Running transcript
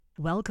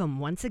Welcome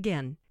once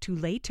again to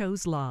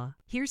Lehto's Law.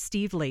 Here's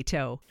Steve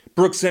Lehto.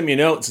 Brooke sent me a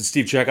note and said,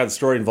 Steve, check out the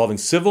story involving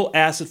civil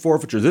asset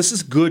forfeiture. This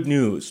is good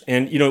news.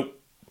 And,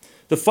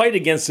 the fight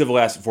against civil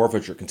asset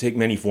forfeiture can take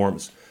many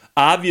forms.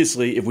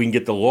 Obviously, if we can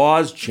get the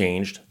laws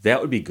changed,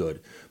 that would be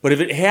good. But if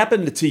it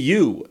happened to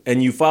you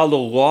and you filed a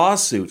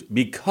lawsuit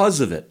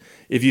because of it,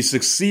 if you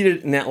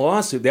succeeded in that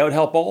lawsuit, that would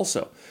help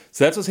also.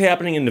 So that's what's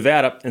happening in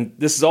Nevada. And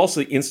this is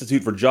also the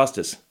Institute for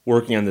Justice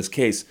working on this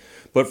case.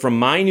 But from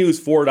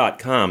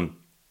mynews4.com,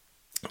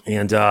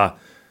 and the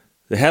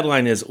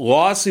headline is,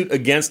 Lawsuit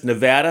Against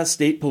Nevada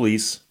State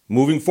Police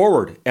Moving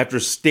Forward After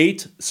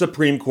State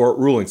Supreme Court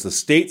Rulings. The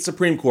State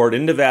Supreme Court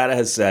in Nevada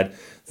has said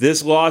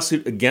this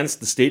lawsuit against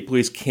the state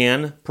police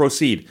can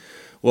proceed.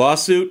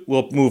 Lawsuit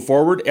will move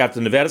forward after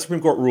the Nevada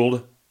Supreme Court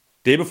ruled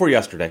day before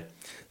yesterday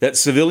that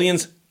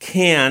civilians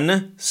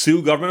can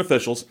sue government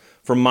officials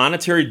for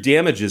monetary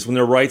damages when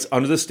their rights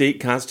under the state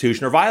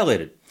constitution are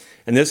violated.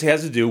 And this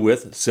has to do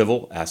with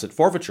civil asset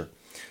forfeiture.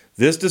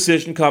 This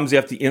decision comes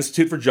after the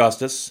Institute for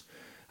Justice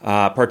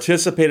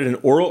participated in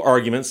oral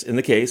arguments in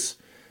the case,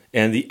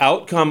 and the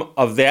outcome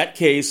of that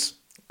case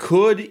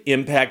could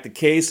impact the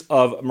case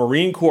of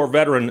Marine Corps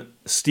veteran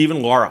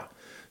Stephen Lara.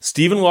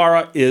 Stephen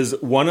Lara is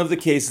one of the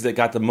cases that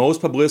got the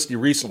most publicity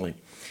recently.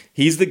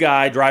 He's the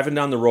guy driving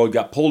down the road,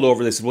 got pulled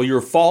over. They said, well,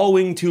 you're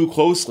following too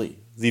closely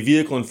the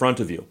vehicle in front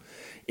of you.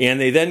 And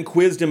they then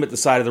quizzed him at the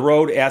side of the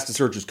road, asked to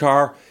search his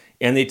car,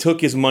 and they took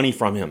his money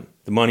from him,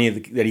 the money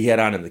that he had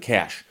on him, the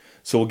cash.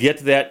 So we'll get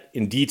to that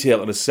in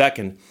detail in a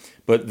second.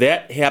 But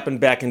that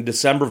happened back in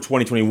December of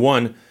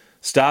 2021,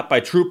 stopped by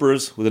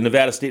troopers with the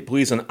Nevada State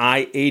Police on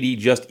I-80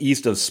 just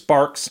east of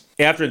Sparks.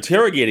 After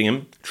interrogating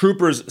him,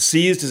 troopers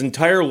seized his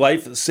entire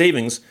life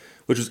savings,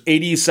 which was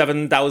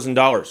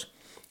 $87,000.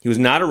 He was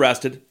not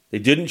arrested. They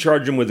didn't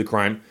charge him with the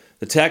crime.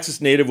 The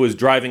Texas native was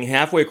driving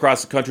halfway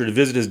across the country to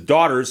visit his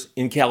daughters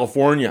in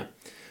California.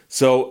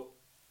 So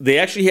they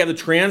actually have the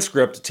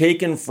transcript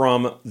taken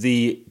from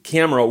the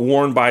camera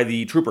worn by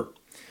the trooper.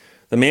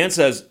 The man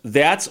says,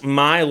 that's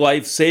my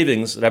life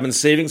savings that I've been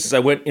saving since I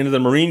went into the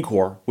Marine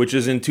Corps, which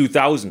is in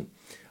 2000.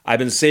 I've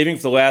been saving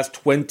for the last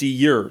 20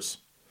 years.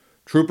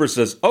 Trooper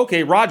says,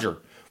 okay, Roger,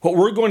 what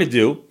we're going to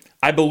do,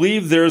 I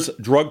believe there's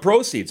drug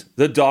proceeds.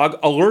 The dog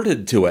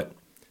alerted to it.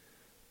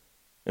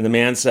 And the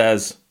man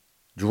says,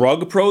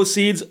 drug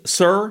proceeds,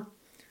 sir?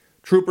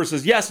 Trooper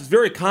says, yes, it's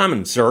very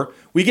common, sir.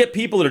 We get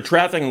people that are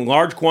trafficking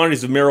large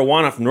quantities of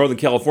marijuana from Northern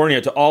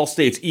California to all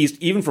states east,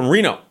 even from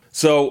Reno.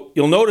 So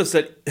you'll notice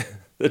that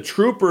the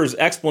trooper's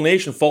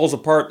explanation falls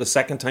apart the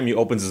second time he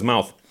opens his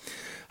mouth.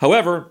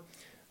 However,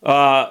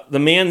 the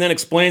man then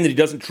explained that he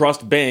doesn't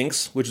trust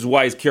banks, which is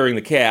why he's carrying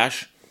the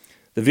cash.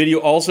 The video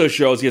also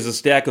shows he has a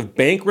stack of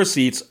bank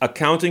receipts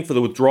accounting for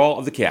the withdrawal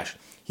of the cash.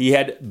 He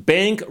had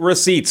bank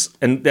receipts,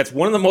 and that's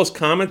one of the most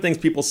common things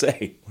people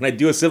say when I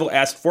do a civil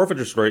asset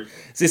forfeiture story.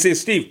 Is they say,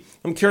 Steve,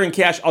 I'm carrying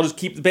cash, I'll just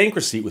keep the bank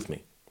receipt with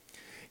me.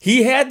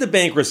 He had the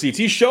bank receipts.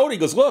 He showed it. He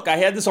goes, look, I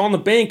had this on the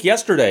bank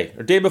yesterday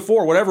or day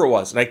before, whatever it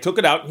was. And I took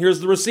it out, and here's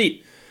the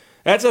receipt.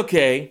 That's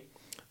okay.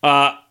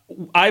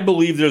 I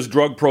believe there's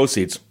drug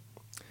proceeds.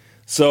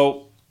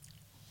 So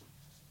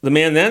the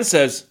man then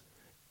says,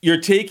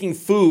 you're taking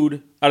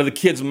food out of the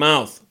kid's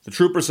mouth. The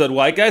trooper said,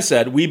 like I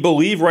said, we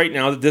believe right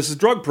now that this is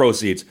drug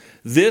proceeds.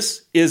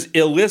 This is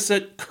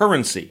illicit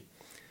currency.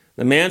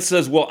 The man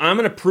says, well, I'm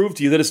going to prove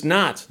to you that it's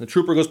not. The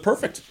trooper goes,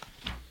 perfect.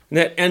 And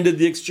that ended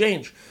the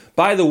exchange.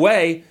 By the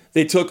way,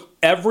 they took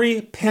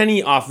every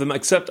penny off of him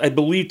except, I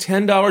believe,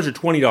 $10 or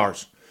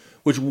 $20,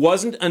 which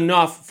wasn't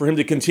enough for him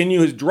to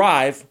continue his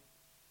drive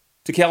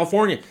to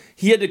California.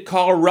 He had to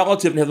call a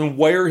relative and have them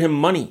wire him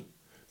money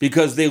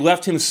because they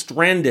left him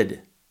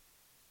stranded.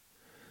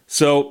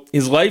 So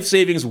his life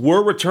savings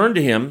were returned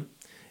to him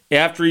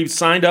after he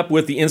signed up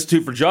with the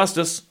Institute for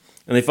Justice,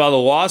 and they filed a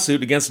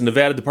lawsuit against the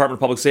Nevada Department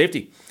of Public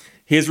Safety.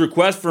 His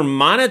request for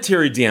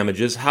monetary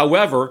damages,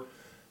 however,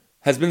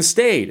 has been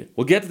stayed.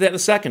 We'll get to that in a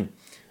second.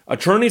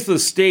 Attorneys for the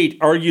state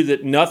argue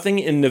that nothing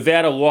in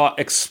Nevada law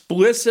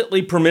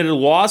explicitly permitted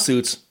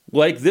lawsuits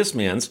like this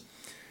man's,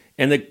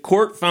 and the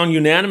court found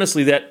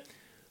unanimously that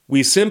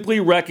we simply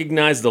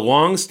recognize the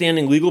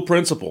long-standing legal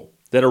principle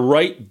that a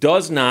right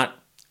does not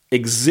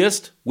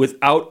exist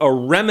without a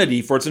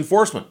remedy for its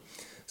enforcement.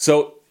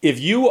 So if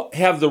you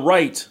have the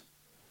right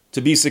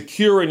to be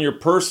secure in your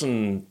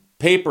person,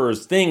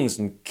 papers, things,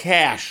 and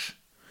cash,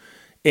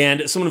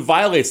 and someone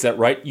violates that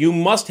right, you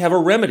must have a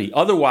remedy.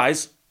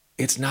 Otherwise,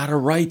 it's not a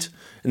right.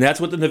 And that's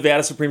what the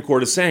Nevada Supreme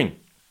Court is saying.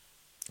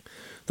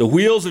 The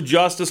wheels of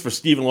justice for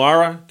Stephen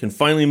Lara can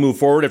finally move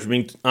forward after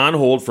being on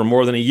hold for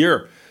more than a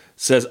year,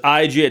 says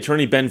IJ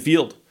attorney Ben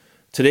Field.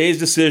 Today's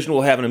decision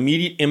will have an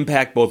immediate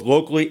impact both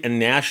locally and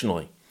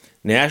nationally.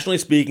 Nationally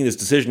speaking, this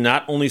decision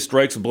not only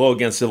strikes a blow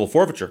against civil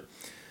forfeiture,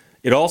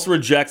 it also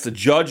rejects the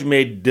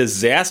judge-made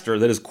disaster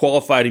that is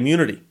qualified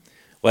immunity.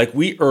 Like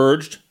we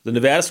urged, the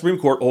Nevada Supreme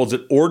Court holds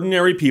that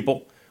ordinary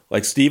people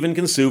like Stephen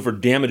can sue for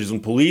damages when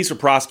police or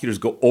prosecutors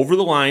go over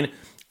the line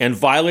and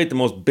violate the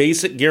most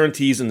basic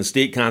guarantees in the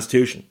state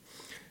constitution.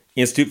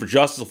 Institute for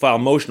Justice will file a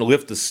motion to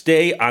lift the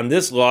stay on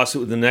this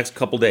lawsuit within the next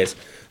couple days.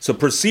 So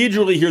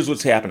procedurally, here's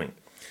what's happening.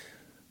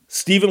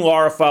 Stephen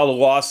Lara filed a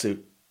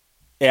lawsuit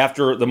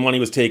after the money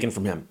was taken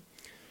from him.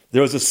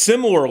 There was a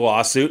similar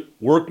lawsuit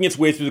working its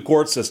way through the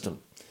court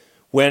system.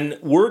 When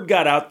word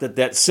got out that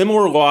that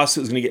similar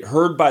lawsuit was going to get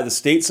heard by the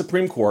state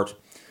Supreme Court,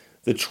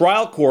 the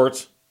trial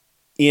court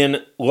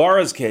in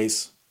Lara's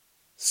case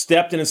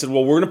stepped in and said,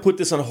 well, we're going to put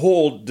this on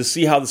hold to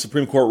see how the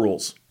Supreme Court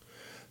rules.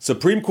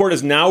 Supreme Court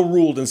has now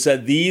ruled and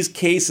said these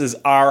cases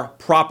are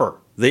proper.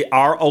 They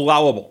are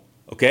allowable,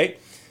 okay?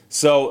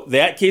 So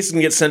that case is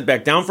going to get sent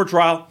back down for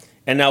trial,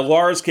 and now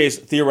Lara's case,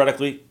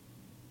 theoretically,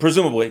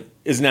 presumably,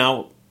 is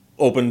now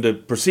open to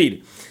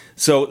proceed.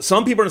 So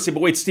some people are going to say,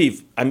 but wait,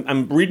 Steve,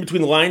 I'm reading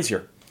between the lines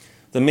here.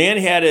 The man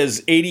had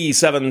his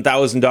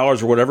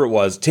 $87,000 or whatever it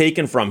was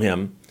taken from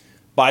him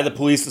by the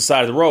police at the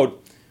side of the road,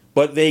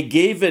 but they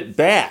gave it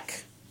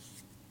back.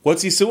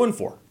 What's he suing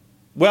for?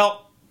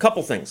 Well, a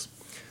couple things.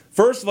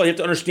 First of all, you have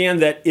to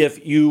understand that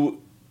if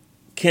you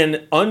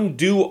can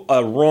undo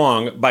a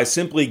wrong by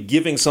simply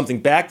giving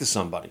something back to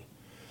somebody,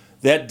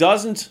 that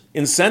doesn't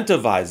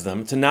incentivize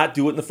them to not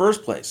do it in the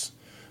first place.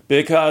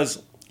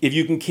 Because if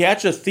you can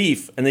catch a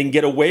thief and they can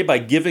get away by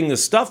giving the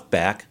stuff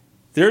back,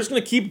 they're just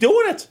going to keep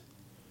doing it.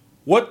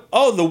 What?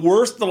 Oh, the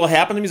worst that'll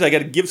happen to me is I got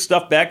to give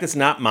stuff back that's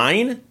not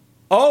mine?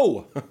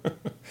 Oh.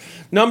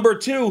 Number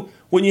two,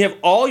 when you have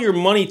all your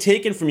money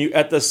taken from you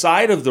at the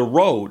side of the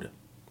road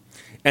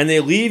and they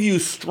leave you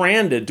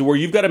stranded to where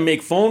you've got to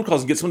make phone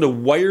calls and get someone to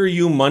wire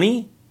you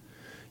money,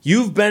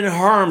 you've been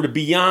harmed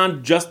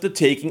beyond just the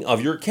taking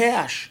of your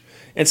cash.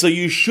 And so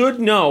you should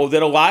know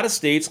that a lot of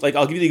states, like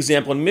I'll give you the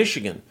example in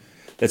Michigan,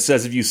 that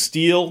says if you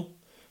steal,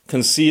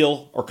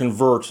 conceal, or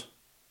convert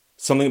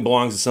something that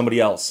belongs to somebody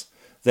else,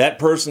 that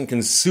person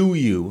can sue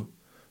you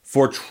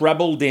for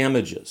treble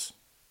damages.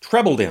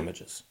 Treble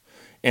damages.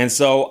 And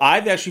so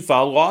I've actually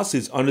filed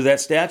lawsuits under that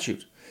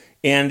statute.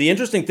 And the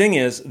interesting thing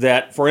is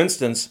that, for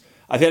instance,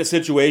 I've had a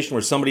situation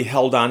where somebody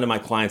held on to my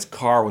client's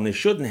car when they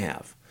shouldn't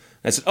have.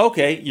 And I said,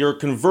 okay, you're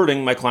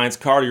converting my client's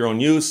car to your own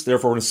use,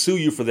 therefore we're going to sue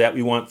you for that.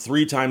 We want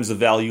 3 times the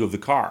value of the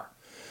car.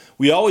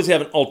 We always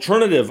have an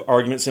alternative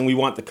argument saying we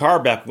want the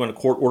car back. We want a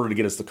court order to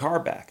get us the car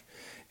back.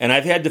 And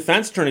I've had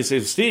defense attorneys say,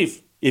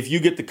 Steve, if you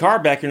get the car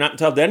back, you're not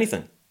entitled to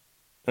anything.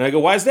 And I go,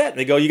 why is that? And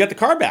they go, you got the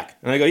car back.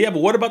 And I go, yeah,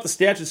 but what about the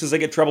statute that says I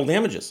get treble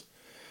damages?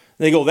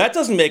 And they go, that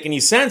doesn't make any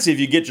sense if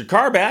you get your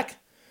car back.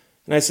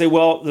 And I say,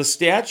 well, the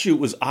statute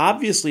was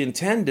obviously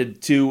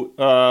intended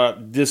to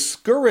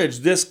discourage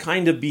this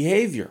kind of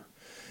behavior.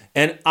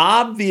 And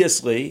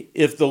obviously,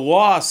 if the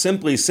law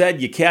simply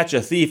said you catch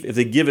a thief, if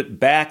they give it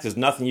back, there's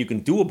nothing you can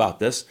do about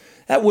this,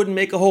 that wouldn't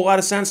make a whole lot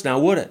of sense now,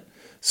 would it?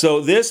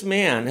 So this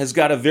man has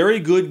got a very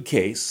good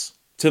case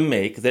to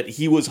make that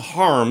he was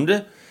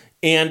harmed,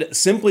 and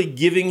simply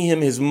giving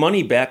him his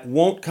money back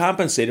won't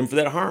compensate him for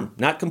that harm,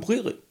 not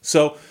completely.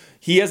 So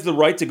he has the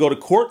right to go to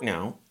court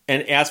now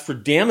and ask for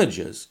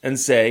damages and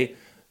say,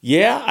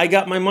 yeah, I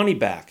got my money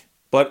back,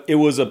 but it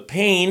was a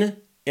pain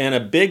and a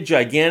big,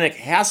 gigantic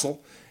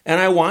hassle, and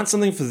I want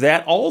something for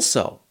that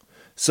also.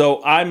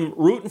 So I'm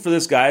rooting for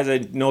this guy, as I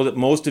know that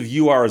most of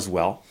you are as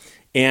well.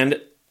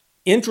 And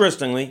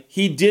interestingly,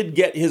 he did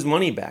get his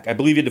money back. I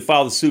believe he had to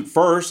file the suit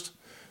first,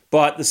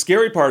 but the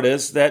scary part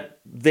is that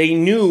they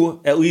knew,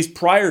 at least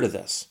prior to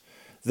this,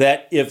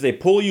 that if they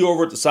pull you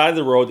over at the side of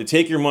the road, they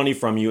take your money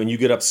from you, and you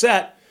get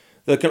upset,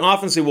 they can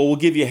often say, well, we'll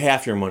give you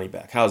half your money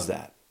back. How's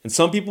that? And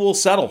some people will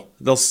settle.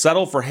 They'll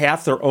settle for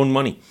half their own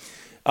money.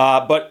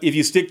 But if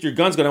you stick to your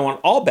guns, going, I want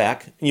it all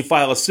back, and you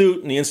file a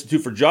suit and the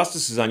Institute for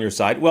Justice is on your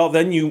side, well,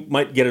 then you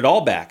might get it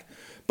all back.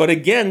 But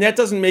again, that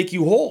doesn't make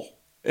you whole.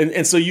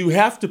 And so you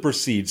have to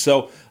proceed.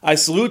 So I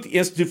salute the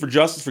Institute for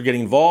Justice for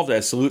getting involved.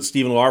 I salute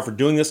Stephen Lara for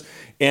doing this.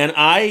 And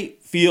I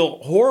feel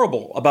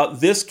horrible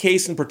about this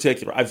case in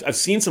particular. I've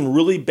seen some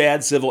really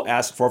bad civil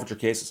asset forfeiture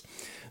cases.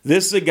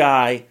 This is a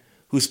guy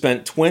who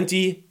spent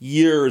 20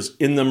 years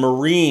in the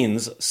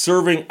Marines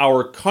serving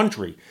our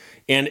country.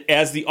 And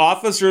as the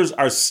officers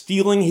are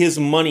stealing his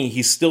money,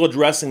 he's still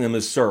addressing them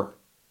as sir.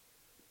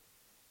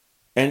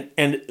 And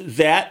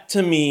that,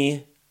 to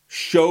me,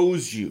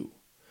 shows you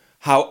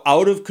how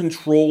out of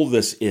control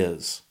this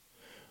is.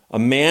 A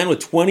man with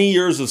 20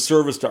 years of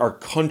service to our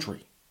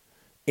country,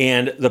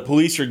 and the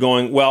police are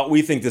going, well,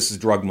 we think this is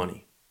drug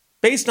money.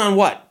 Based on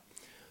what?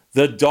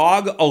 The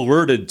dog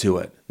alerted to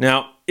it.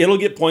 Now, it'll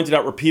get pointed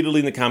out repeatedly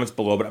in the comments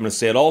below, but I'm going to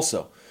say it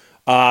also.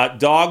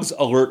 Dogs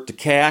alert to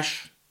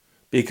cash,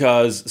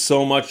 because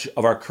so much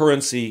of our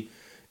currency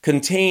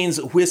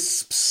contains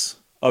wisps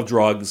of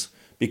drugs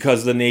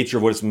because of the nature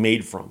of what it's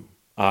made from.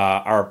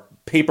 Our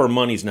paper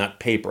money is not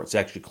paper, it's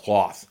actually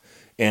cloth.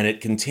 And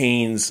it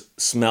contains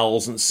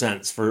smells and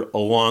scents for a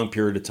long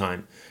period of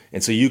time.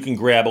 And so you can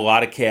grab a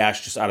lot of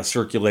cash just out of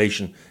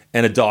circulation,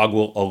 and a dog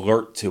will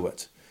alert to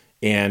it.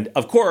 And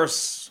of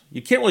course,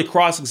 you can't really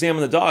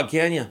cross-examine the dog,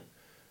 can you?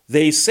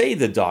 They say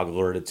the dog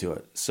alerted to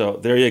it. So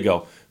there you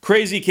go.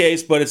 Crazy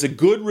case, but it's a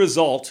good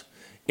result.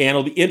 And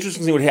it'll be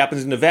interesting to see what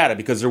happens in Nevada,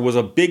 because there was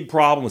a big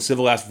problem with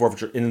civil asset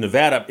forfeiture in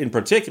Nevada in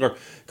particular,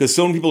 because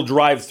so many people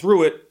drive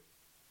through it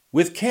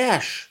with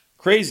cash.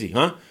 Crazy,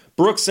 huh?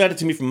 Brooks sent it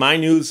to me from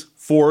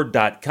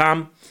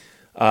mynews4.com.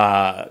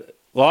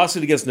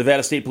 Lawsuit against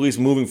Nevada State Police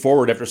moving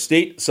forward after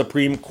state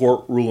Supreme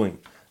Court ruling.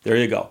 There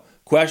you go.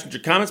 Questions or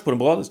comments, put them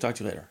below. Let's talk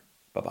to you later.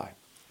 Bye-bye.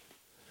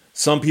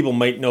 Some people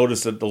might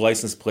notice that the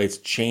license plates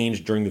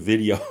changed during the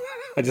video.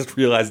 I just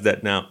realized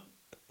that now.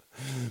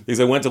 Because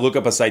I went to look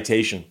up a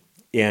citation,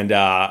 and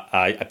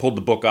I pulled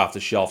the book off the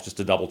shelf just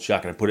to double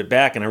check, and I put it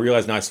back, and I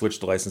realized now I switched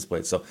the license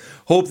plate. So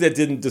hope that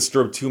didn't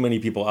disturb too many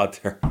people out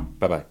there.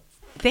 Bye-bye.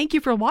 Thank you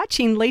for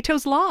watching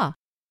Leto's Law.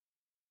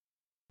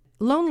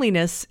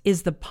 Loneliness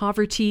is the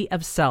poverty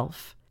of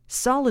self.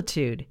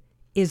 Solitude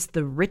is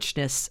the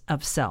richness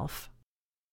of self.